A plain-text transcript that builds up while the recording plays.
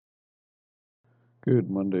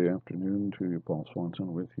Good Monday afternoon to you, Paul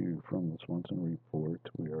Swanson, with you from the Swanson Report.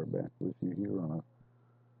 We are back with you here on a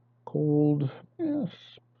cold, yes,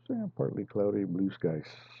 partly cloudy, blue sky,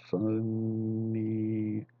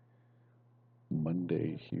 sunny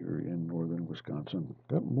Monday here in northern Wisconsin.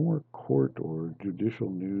 Got more court or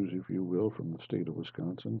judicial news, if you will, from the state of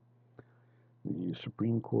Wisconsin. The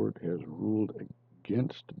Supreme Court has ruled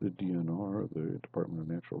against the DNR, the Department of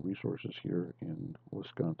Natural Resources here in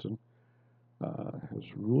Wisconsin. Has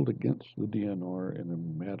ruled against the DNR in the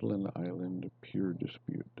Madeline Island Pier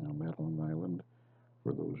dispute. Now, Madeline Island,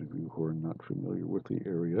 for those of you who are not familiar with the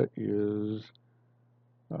area, is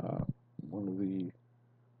uh, one of the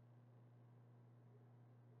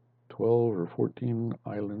 12 or 14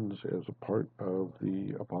 islands as a part of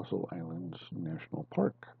the Apostle Islands National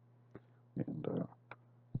Park. And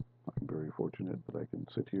I'm very fortunate that I can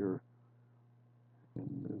sit here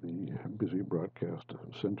in the busy broadcast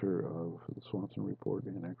center of the Swanson Report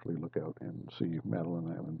and actually look out and see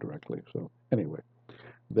Madeline Island directly. So, anyway.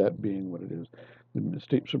 That being what it is, the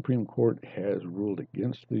state Supreme Court has ruled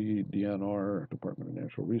against the DNR, Department of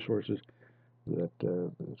Natural Resources, that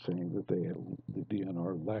saying that the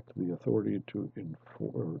DNR lacked the authority to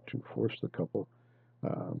force the couple.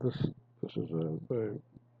 This is a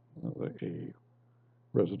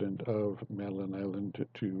resident of Madeline Island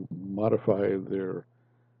to modify their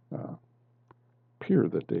uh, pier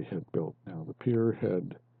that they had built. Now the pier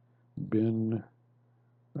had been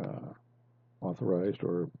uh, authorized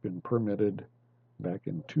or been permitted back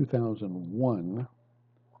in 2001.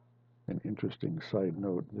 An interesting side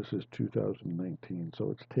note, this is 2019,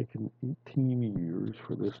 so it's taken 18 years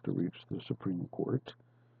for this to reach the Supreme Court.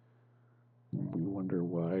 We wonder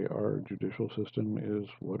why our judicial system is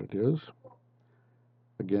what it is.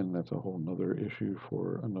 Again, that's a whole nother issue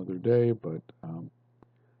for another day, but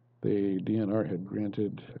the DNR had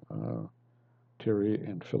granted Terry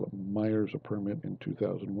and Philip Myers a permit in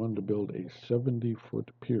 2001 to build a 70-foot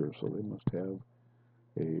pier, so they must have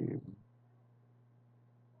a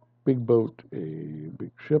big boat, a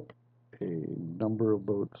big ship, a number of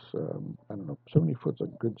boats. I don't know, 70 foot's a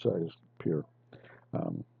good sized pier.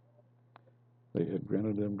 Um, they had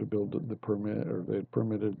granted them to build the permit, or they had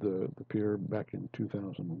permitted the pier back in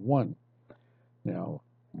 2001. Now,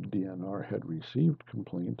 DNR had received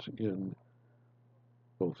complaints in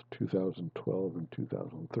both 2012 and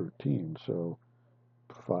 2013, so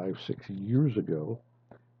 5, 6 years ago,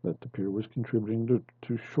 that the pier was contributing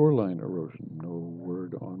to shoreline erosion. No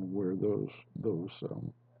word on where those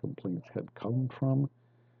complaints had come from.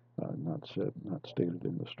 Not stated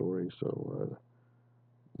in the story. So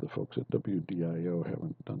the folks at WDIO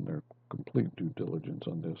haven't done their complete due diligence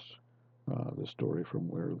on this story from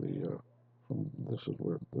where from this is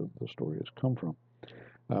where the story has come from.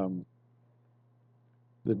 Um,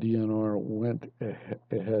 the DNR went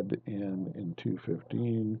ahead in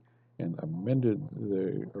 2015 and amended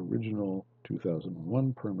the original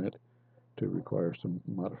 2001 permit to require some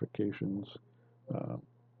modifications. Uh,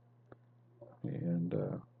 and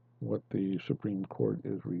what the Supreme Court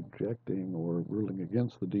is rejecting or ruling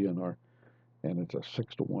against the DNR, and it's a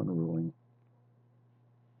 6-1 ruling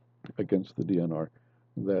against the DNR,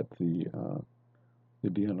 that the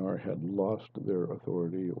DNR had lost their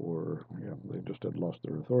authority, or they just had lost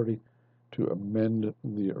their authority to amend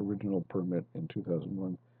the original permit in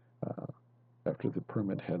 2001 uh, after the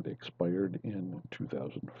permit had expired in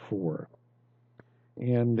 2004.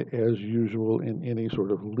 And as usual in any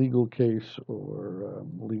sort of legal case or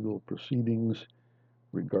legal proceedings,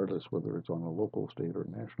 regardless whether it's on a local, state, or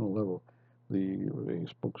national level, a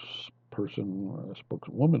spokesperson, a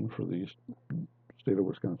spokeswoman for the state of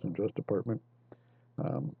Wisconsin Justice Department,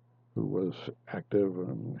 um, who was active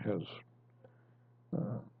and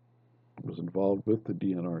uh, was involved with the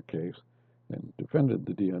DNR case and defended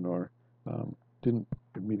the DNR, didn't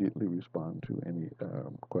immediately respond to any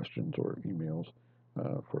questions or emails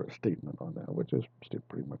for a statement on that, which is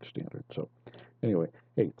pretty much standard. So, anyway,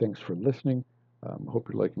 hey, thanks for listening. Hope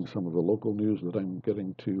you're liking some of the local news that I'm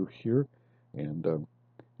getting to here. And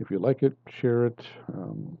if you like it, share it.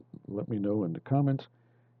 Let me know in the comments.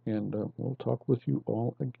 And we'll talk with you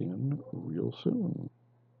all again real soon.